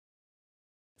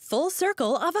Full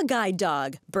circle of a guide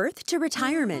dog, birth to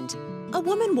retirement. A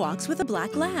woman walks with a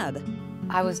black lab.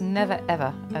 I was never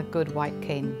ever a good white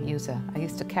cane user. I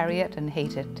used to carry it and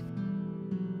hate it.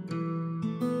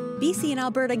 BC and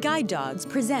Alberta Guide Dogs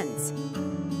presents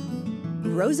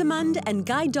Rosamund and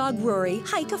guide dog Rory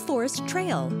hike a forest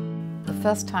trail. The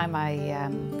first time I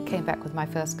came back with my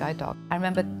first guide dog, I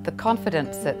remember the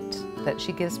confidence that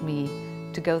she gives me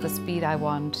to go the speed I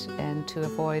want and to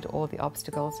avoid all the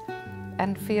obstacles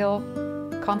and feel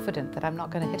confident that I'm not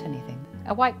going to hit anything.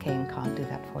 A white cane can't do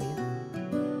that for you.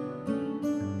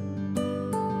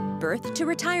 Birth to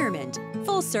retirement,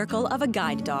 full circle of a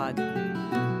guide dog.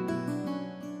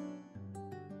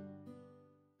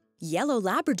 Yellow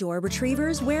Labrador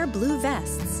retrievers wear blue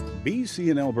vests. BC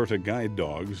and Alberta Guide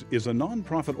Dogs is a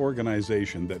non-profit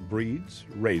organization that breeds,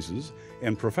 raises,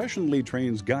 and professionally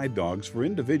trains guide dogs for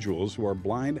individuals who are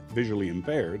blind, visually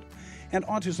impaired, and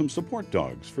autism support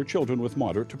dogs for children with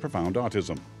moderate to profound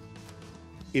autism.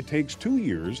 It takes 2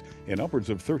 years and upwards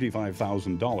of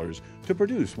 $35,000 to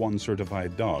produce one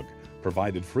certified dog,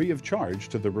 provided free of charge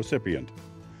to the recipient.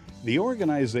 The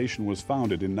organization was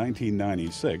founded in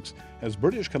 1996 as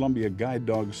British Columbia Guide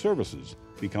Dog Services,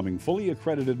 becoming fully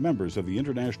accredited members of the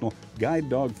International Guide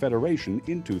Dog Federation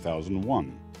in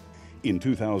 2001. In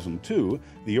 2002,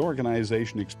 the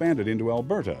organization expanded into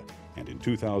Alberta, and in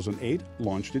 2008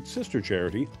 launched its sister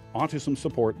charity, Autism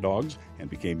Support Dogs,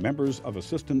 and became members of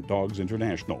Assistant Dogs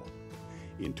International.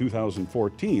 In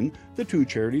 2014, the two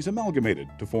charities amalgamated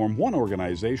to form one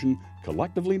organization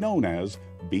collectively known as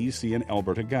BC and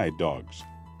Alberta Guide Dogs.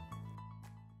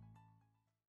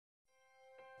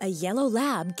 A yellow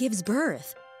lab gives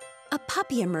birth. A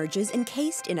puppy emerges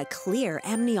encased in a clear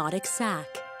amniotic sac.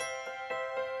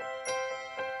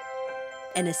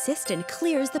 An assistant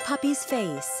clears the puppy's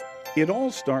face. It all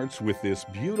starts with this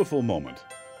beautiful moment.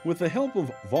 With the help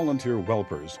of volunteer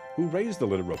whelpers who raise the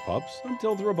litter of pups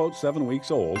until they're about 7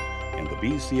 weeks old, and the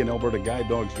BC and Alberta Guide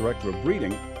Dogs Director of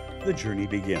Breeding, the journey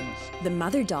begins. The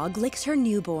mother dog licks her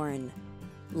newborn.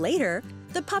 Later,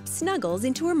 the pup snuggles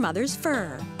into her mother's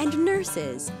fur and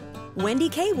nurses. Wendy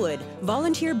Kaywood,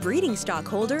 volunteer breeding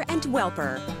stockholder and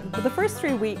whelper. For the first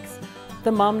 3 weeks,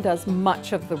 the mom does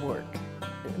much of the work.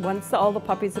 Once all the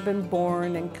puppies have been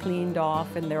born and cleaned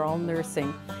off and they're all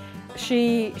nursing,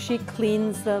 she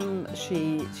cleans them,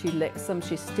 she licks them,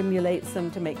 she stimulates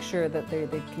them to make sure that they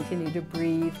continue to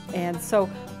breathe. And so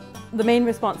the main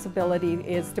responsibility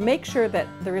is to make sure that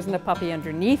there isn't a puppy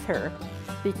underneath her,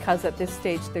 because at this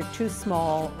stage they're too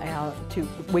small to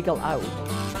wiggle out.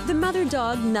 The mother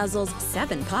dog nuzzles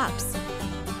 7 pups.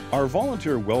 Our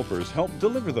volunteer whelpers help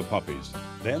deliver the puppies.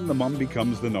 Then the mom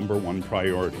becomes the #1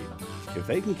 priority. If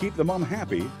they can keep the mom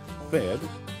happy, fed,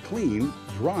 clean,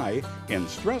 dry, and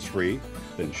stress-free,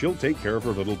 then she'll take care of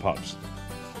her little pups.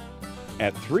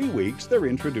 At 3 weeks, they're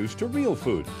introduced to real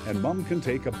food, and mom can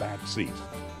take a back seat.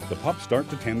 The pups start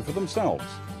to tend for themselves,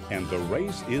 and the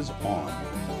race is on.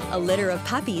 A litter of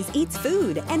puppies eats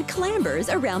food and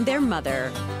clambers around their mother.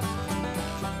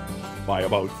 By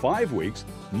about 5 weeks,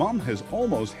 mom has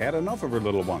almost had enough of her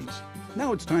little ones.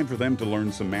 Now it's time for them to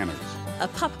learn some manners. A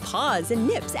pup paws and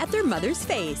nips at their mother's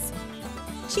face.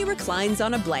 She reclines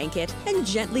on a blanket and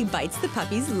gently bites the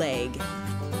puppy's leg.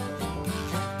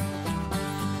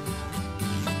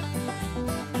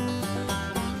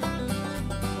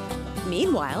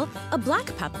 Meanwhile, a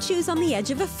black pup chews on the edge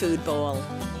of a food bowl,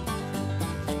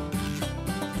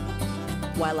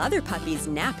 while other puppies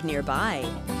nap nearby.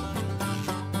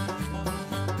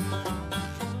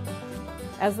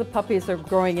 As the puppies are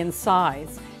growing in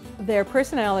size, their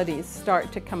personalities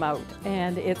start to come out,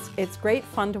 and it's great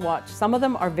fun to watch. Some of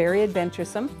them are very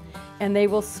adventuresome, and they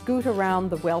will scoot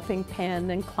around the whelping pen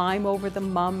and climb over the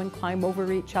mum and climb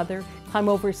over each other, climb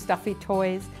over stuffy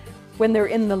toys. When they're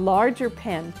in the larger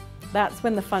pen, that's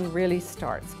when the fun really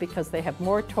starts, because they have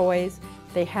more toys,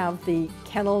 they have the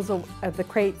kennels of the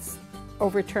crates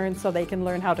overturned so they can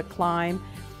learn how to climb,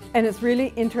 and it's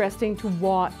really interesting to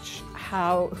watch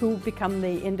who become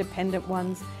the independent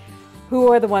ones,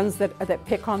 who are the ones that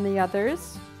pick on the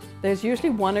others. There's usually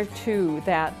 1 or 2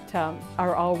 that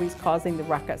are always causing the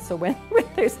ruckus. So when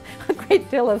there's a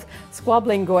great deal of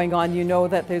squabbling going on, you know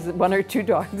that there's 1 or 2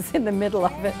 dogs in the middle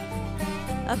of it.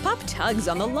 A pup tugs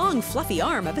on the long, fluffy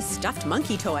arm of a stuffed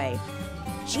monkey toy.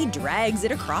 She drags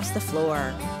it across the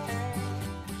floor.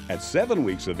 At 7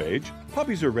 weeks of age,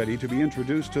 puppies are ready to be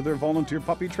introduced to their volunteer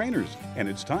puppy trainers, and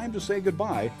it's time to say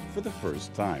goodbye for the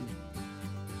first time.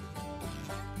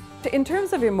 In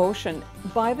terms of emotion,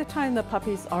 by the time the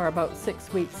puppies are about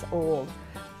 6 weeks old,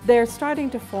 They're starting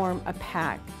to form a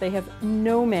pack. They have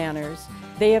no manners.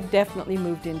 They have definitely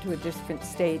moved into a different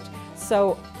stage.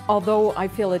 So although I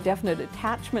feel a definite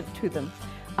attachment to them,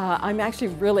 I'm actually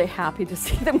really happy to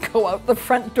see them go out the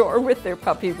front door with their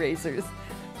puppy raisers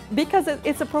because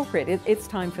it's appropriate. It's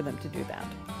time for them to do that.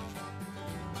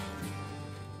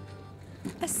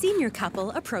 A senior couple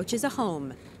approaches a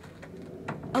home.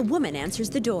 A woman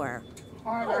answers the door.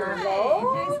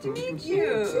 Hello. Nice to meet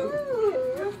you.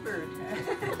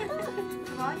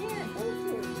 Come on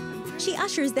in. She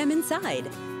ushers them inside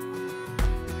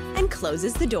and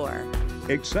closes the door.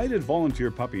 Excited volunteer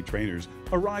puppy trainers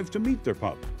arrive to meet their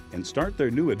pup and start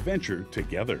their new adventure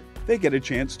together. They get a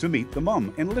chance to meet the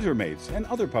mom and litter mates and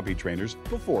other puppy trainers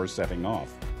before setting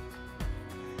off.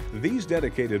 These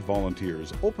dedicated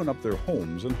volunteers open up their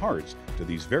homes and hearts to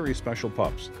these very special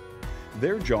pups.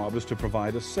 Their job is to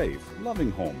provide a safe,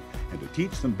 loving home and to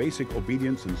teach them basic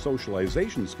obedience and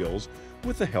socialization skills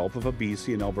with the help of a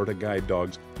BC and Alberta Guide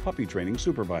Dogs puppy training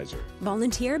supervisor.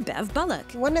 Volunteer Bev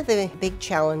Bullock. One of the big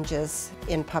challenges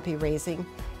in puppy raising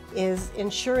is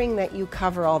ensuring that you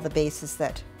cover all the bases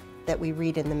that we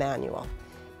read in the manual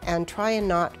and try and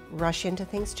not rush into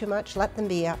things too much. Let them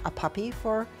be a puppy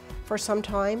for some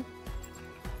time.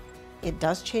 It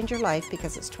does change your life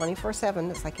because it's 24/7.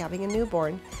 It's like having a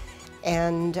newborn.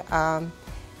 And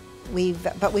we've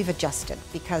adjusted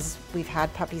because we've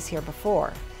had puppies here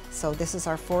before. So this is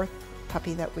our 4th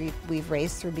puppy that we've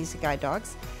raised through BC Guide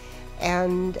Dogs.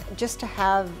 And just to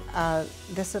have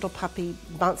this little puppy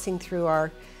bouncing through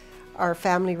our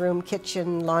family room,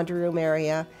 kitchen, laundry room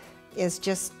area is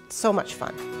just so much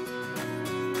fun.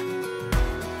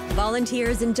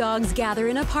 Volunteers and dogs gather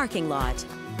in a parking lot.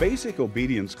 Basic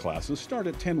obedience classes start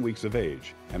at 10 weeks of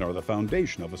age and are the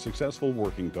foundation of a successful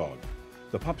working dog.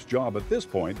 The pup's job at this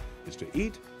point is to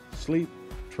eat, sleep,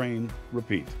 train,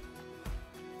 repeat.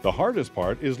 The hardest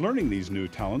part is learning these new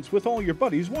talents with all your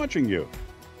buddies watching you.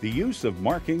 The use of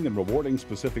marking and rewarding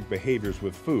specific behaviors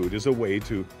with food is a way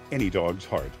to any dog's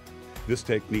heart. This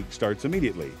technique starts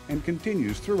immediately and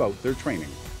continues throughout their training.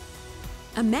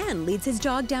 A man leads his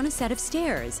dog down a set of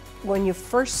stairs. When you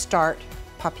first start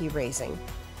puppy raising,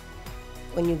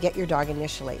 when you get your dog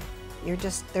initially,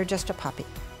 they're just a puppy.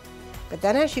 But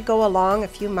then as you go along a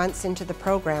few months into the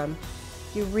program,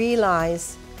 you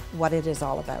realize what it is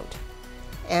all about.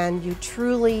 And you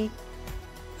truly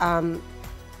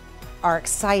are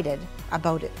excited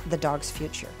about the dog's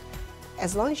future.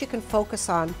 As long as you can focus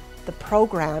on the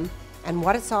program and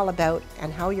what it's all about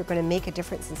and how you're going to make a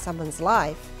difference in someone's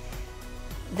life,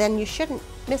 then you shouldn't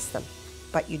miss them.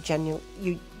 But you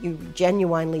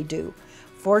genuinely do,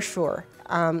 for sure.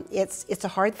 It's a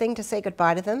hard thing to say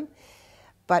goodbye to them,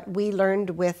 but we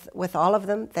learned with all of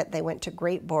them that they went to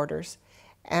great boarders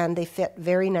and they fit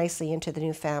very nicely into the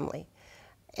new family,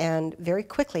 and very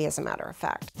quickly, as a matter of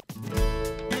fact.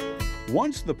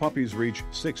 Once the puppies reach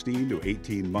 16 to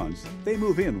 18 months, they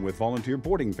move in with volunteer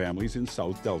boarding families in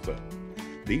South Delta.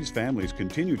 These families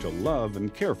continue to love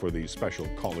and care for these special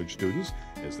college students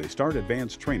as they start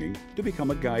advanced training to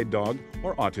become a guide dog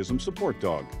or autism support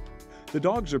dog. The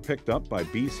dogs are picked up by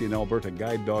BC and Alberta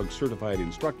Guide Dog certified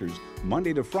instructors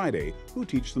Monday to Friday who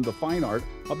teach them the fine art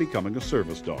of becoming a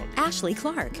service dog. Ashley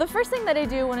Clark. The first thing that I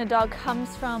do when a dog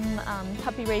comes from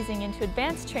puppy raising into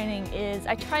advanced training is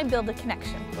I try and build a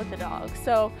connection with the dog.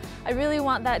 So I really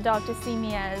want that dog to see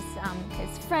me as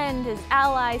his friend, his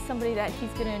ally, somebody that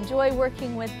he's going to enjoy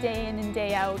working with day in and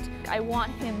day out. I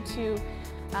want him to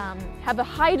have a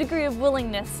high degree of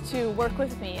willingness to work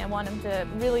with me. I want him to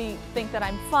really think that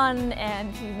I'm fun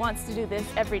and he wants to do this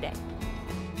every day.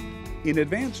 In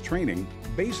advanced training,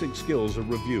 basic skills are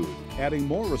reviewed, adding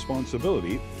more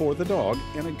responsibility for the dog,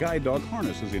 and a guide dog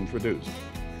harness is introduced.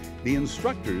 The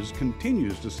instructors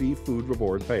continues to see food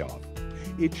reward payoff.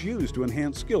 It's used to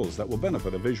enhance skills that will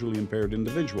benefit a visually impaired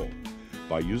individual.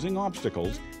 By using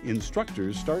obstacles,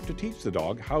 instructors start to teach the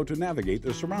dog how to navigate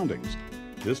their surroundings.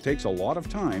 This takes a lot of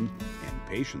time and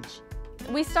patience.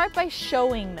 We start by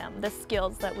showing them the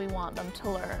skills that we want them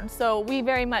to learn. So we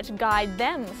very much guide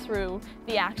them through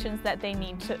the actions that they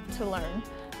need to learn.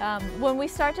 When we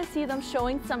start to see them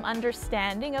showing some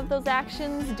understanding of those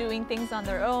actions, doing things on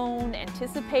their own,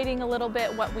 anticipating a little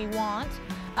bit what we want,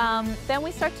 then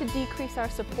we start to decrease our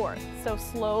support. So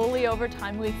slowly over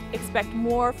time we expect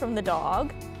more from the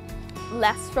dog,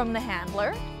 less from the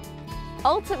handler,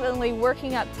 ultimately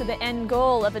working up to the end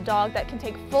goal of a dog that can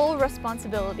take full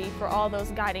responsibility for all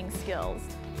those guiding skills.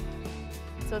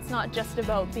 So it's not just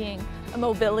about being a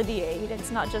mobility aid, it's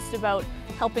not just about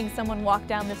helping someone walk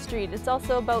down the street, it's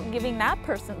also about giving that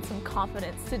person some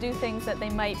confidence to do things that they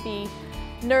might be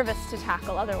nervous to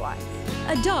tackle otherwise.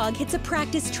 A dog hits a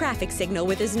practice traffic signal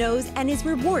with his nose and is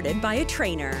rewarded by a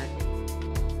trainer.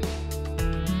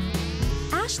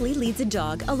 Ashley leads a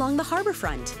dog along the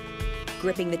harborfront.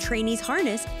 Gripping the trainee's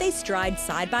harness, they stride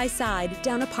side by side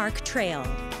down a park trail.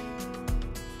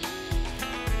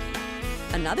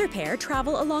 Another pair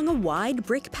travel along a wide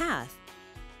brick path.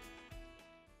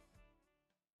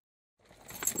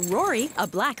 Rory, a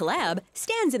black lab,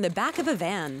 stands in the back of a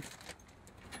van.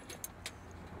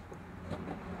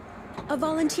 A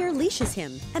volunteer leashes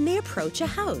him, and they approach a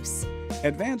house.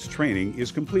 Advanced training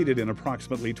is completed in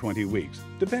approximately 20 weeks,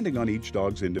 depending on each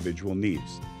dog's individual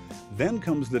needs. Then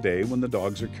comes the day when the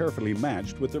dogs are carefully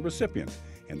matched with the recipient,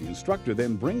 and the instructor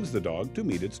then brings the dog to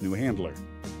meet its new handler.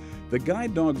 The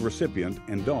guide dog recipient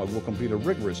and dog will complete a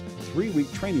rigorous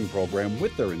 3-week training program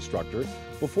with their instructor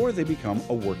before they become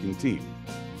a working team.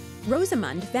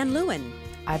 Rosamund van Leeuwen.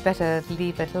 I better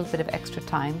leave a little bit of extra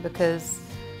time because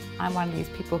I'm one of these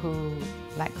people who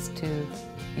likes to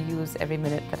use every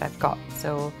minute that I've got.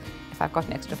 So if I've got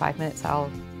an extra 5 minutes,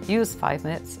 I'll use 5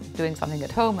 minutes doing something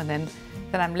at home, and then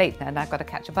I'm late and I've got to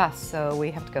catch a bus, so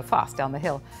we have to go fast down the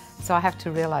hill. So I have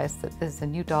to realize that there's a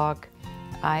new dog.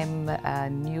 I'm a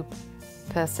new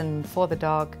person for the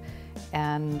dog,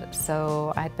 and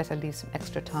so I'd better leave some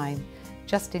extra time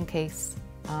just in case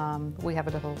we have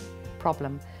a little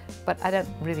problem. But I don't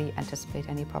really anticipate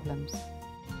any problems.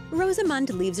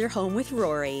 Rosamund leaves her home with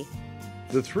Rory.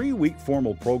 The 3-week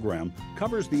formal program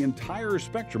covers the entire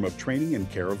spectrum of training and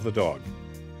care of the dog.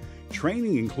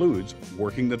 Training includes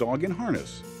working the dog in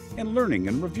harness and learning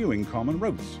and reviewing common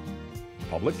routes,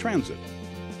 public transit,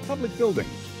 public buildings,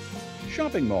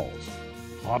 shopping malls,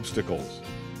 obstacles,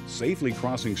 safely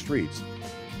crossing streets,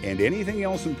 and anything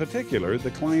else in particular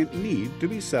the client need to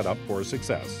be set up for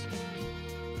success.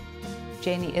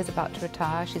 Janie is about to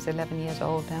retire. She's 11 years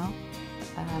old now.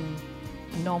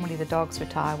 Normally the dogs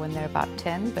retire when they're about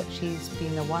 10, but she's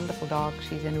been a wonderful dog.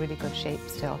 She's in really good shape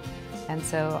still. And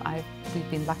so we've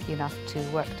been lucky enough to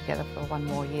work together for 1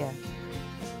 more year.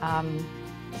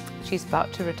 She's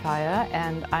about to retire,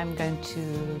 and I'm going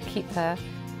to keep her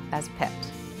as a pet.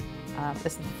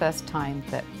 This is the first time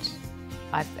that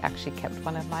I've actually kept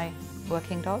one of my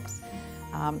working dogs.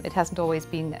 It hasn't always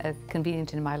been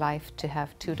convenient in my life to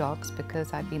have 2 dogs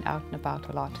because I've been out and about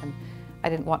a lot, and I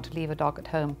didn't want to leave a dog at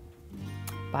home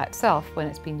by itself when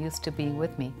it's been used to being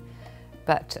with me.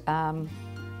 But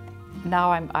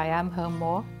now I am home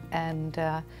more, and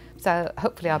so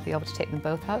hopefully I'll be able to take them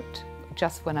both out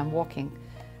just when I'm walking.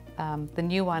 The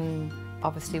new one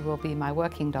obviously will be my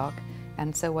working dog,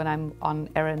 and so when I'm on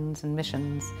errands and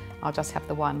missions, I'll just have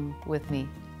the one with me,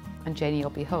 and Janie will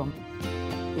be home.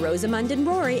 Rosamund and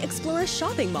Rory explore a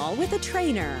shopping mall with a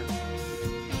trainer.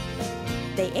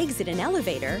 They exit an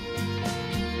elevator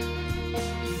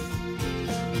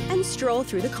and stroll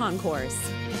through the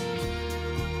concourse.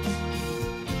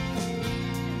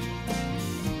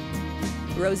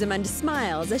 Rosamund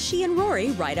smiles as she and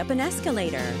Rory ride up an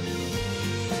escalator.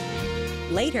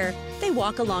 Later, they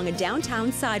walk along a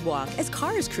downtown sidewalk as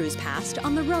cars cruise past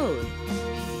on the road.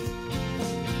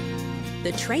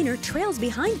 The trainer trails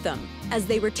behind them as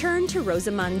they return to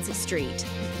Rosamund's street.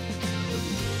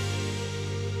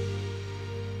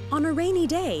 On a rainy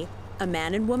day, a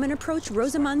man and woman approach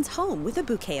Rosamund's home with a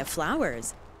bouquet of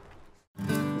flowers.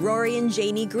 Rory and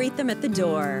Janie greet them at the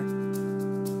door.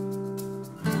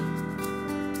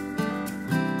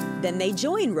 Then they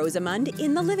join Rosamund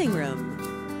in the living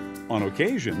room. On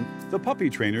occasion, the puppy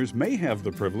trainers may have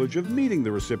the privilege of meeting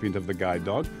the recipient of the guide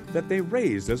dog that they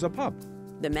raised as a pup.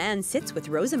 The man sits with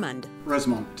Rosamund.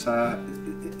 Rosamund,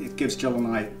 it gives Jill and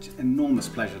I enormous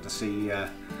pleasure to see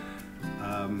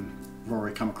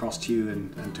Rory come across to you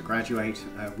and to graduate.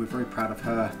 We're very proud of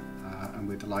her, and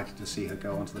we're delighted to see her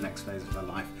go on to the next phase of her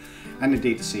life, and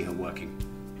indeed to see her working.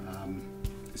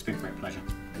 It's been a great pleasure.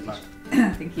 Good luck.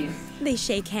 Thank you. They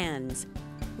shake hands.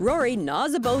 Rory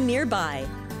gnaws a bone nearby.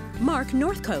 Mark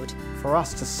Northcote. For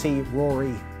us to see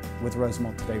Rory with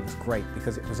Rosamund today was great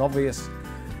because it was obvious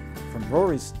from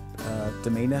Rory's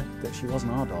demeanour that she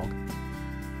wasn't our dog.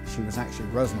 She was actually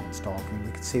Rosamund's dog, and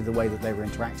we could see the way that they were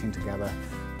interacting together.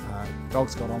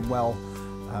 Dogs got on well.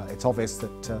 It's obvious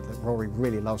that Rory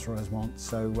really loves Rosamund,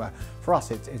 so for us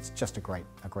it's just a great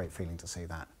feeling to see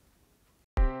that.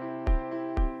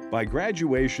 By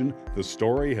graduation, the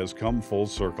story has come full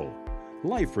circle.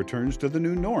 Life returns to the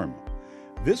new norm.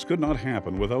 This could not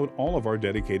happen without all of our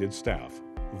dedicated staff,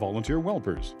 volunteer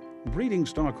whelpers, breeding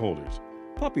stockholders,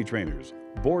 puppy trainers,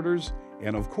 boarders,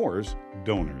 and of course,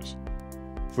 donors.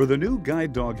 For the new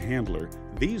guide dog handler,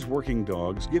 these working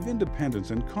dogs give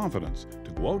independence and confidence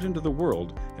to go out into the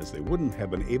world as they wouldn't have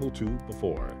been able to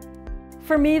before.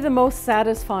 For me, the most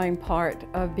satisfying part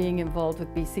of being involved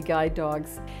with BC Guide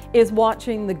Dogs is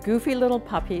watching the goofy little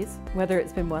puppies, whether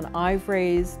it's been one I've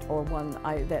raised or one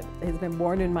that has been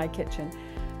born in my kitchen,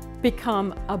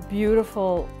 become a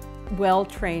beautiful,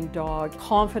 well-trained dog,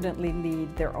 confidently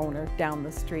lead their owner down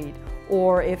the street,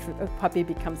 or if a puppy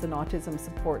becomes an autism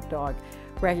support dog,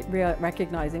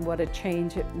 recognizing what a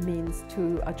change it means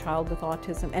to a child with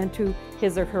autism and to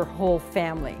his or her whole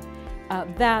family.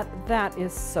 That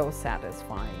is so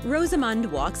satisfying.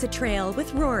 Rosamund walks a trail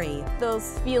with Rory.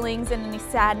 Those feelings and any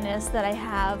sadness that I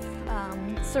have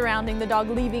surrounding the dog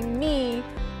leaving me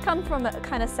come from a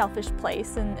kind of selfish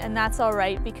place, and that's all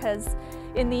right, because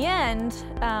in the end,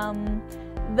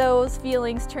 those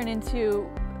feelings turn into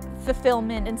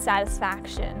fulfillment and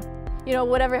satisfaction. You know,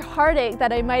 whatever heartache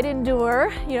that I might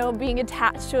endure, you know, being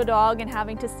attached to a dog and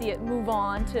having to see it move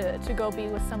on to go be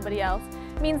with somebody else,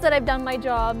 means that I've done my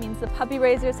job, means the puppy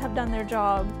raisers have done their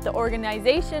job, the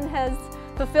organization has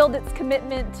fulfilled its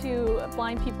commitment to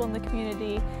blind people in the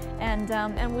community,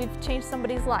 and we've changed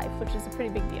somebody's life, which is a pretty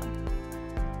big deal.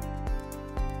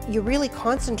 You really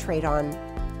concentrate on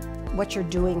what you're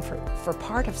doing for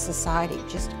part of society,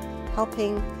 just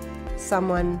helping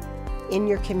someone in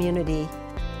your community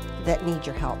that need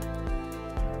your help.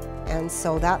 And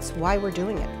so that's why we're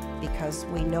doing it, because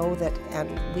we know that,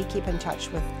 and we keep in touch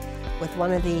with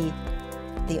one of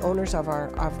the owners of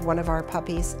one of our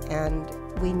puppies, and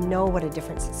we know what a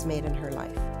difference it's made in her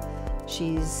life.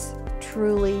 She's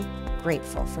truly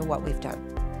grateful for what we've done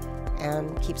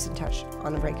and keeps in touch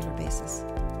on a regular basis.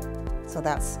 So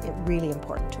that's really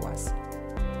important to us.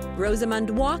 Rosamund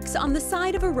walks on the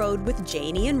side of a road with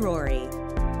Janie and Rory.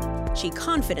 She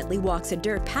confidently walks a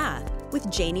dirt path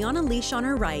with Janie on a leash on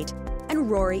her right and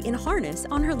Rory in harness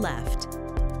on her left.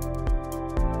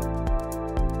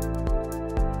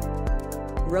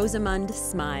 Rosamund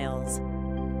smiles.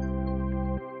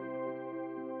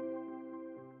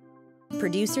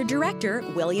 Producer-director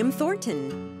William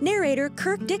Thornton. Narrator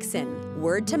Kirk Dixon.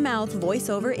 Word-to-mouth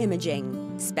voiceover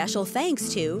imaging. Special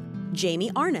thanks to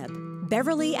Jamie Arnott,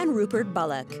 Beverly and Rupert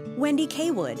Bullock, Wendy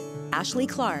Kaywood, Ashley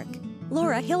Clark,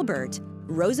 Laura Hilbert,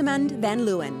 Rosamund Van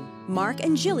Leeuwen, Mark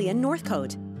and Gillian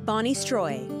Northcote, Bonnie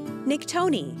Stroy, Nick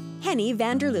Toney, Henny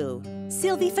Vanderloo,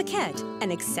 Sylvie Faquette,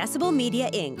 and Accessible Media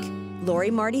Inc.,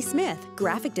 Lori Marty Smith,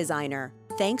 graphic designer.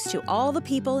 Thanks to all the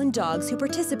people and dogs who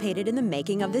participated in the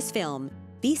making of this film.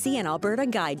 BC and Alberta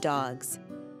Guide Dogs.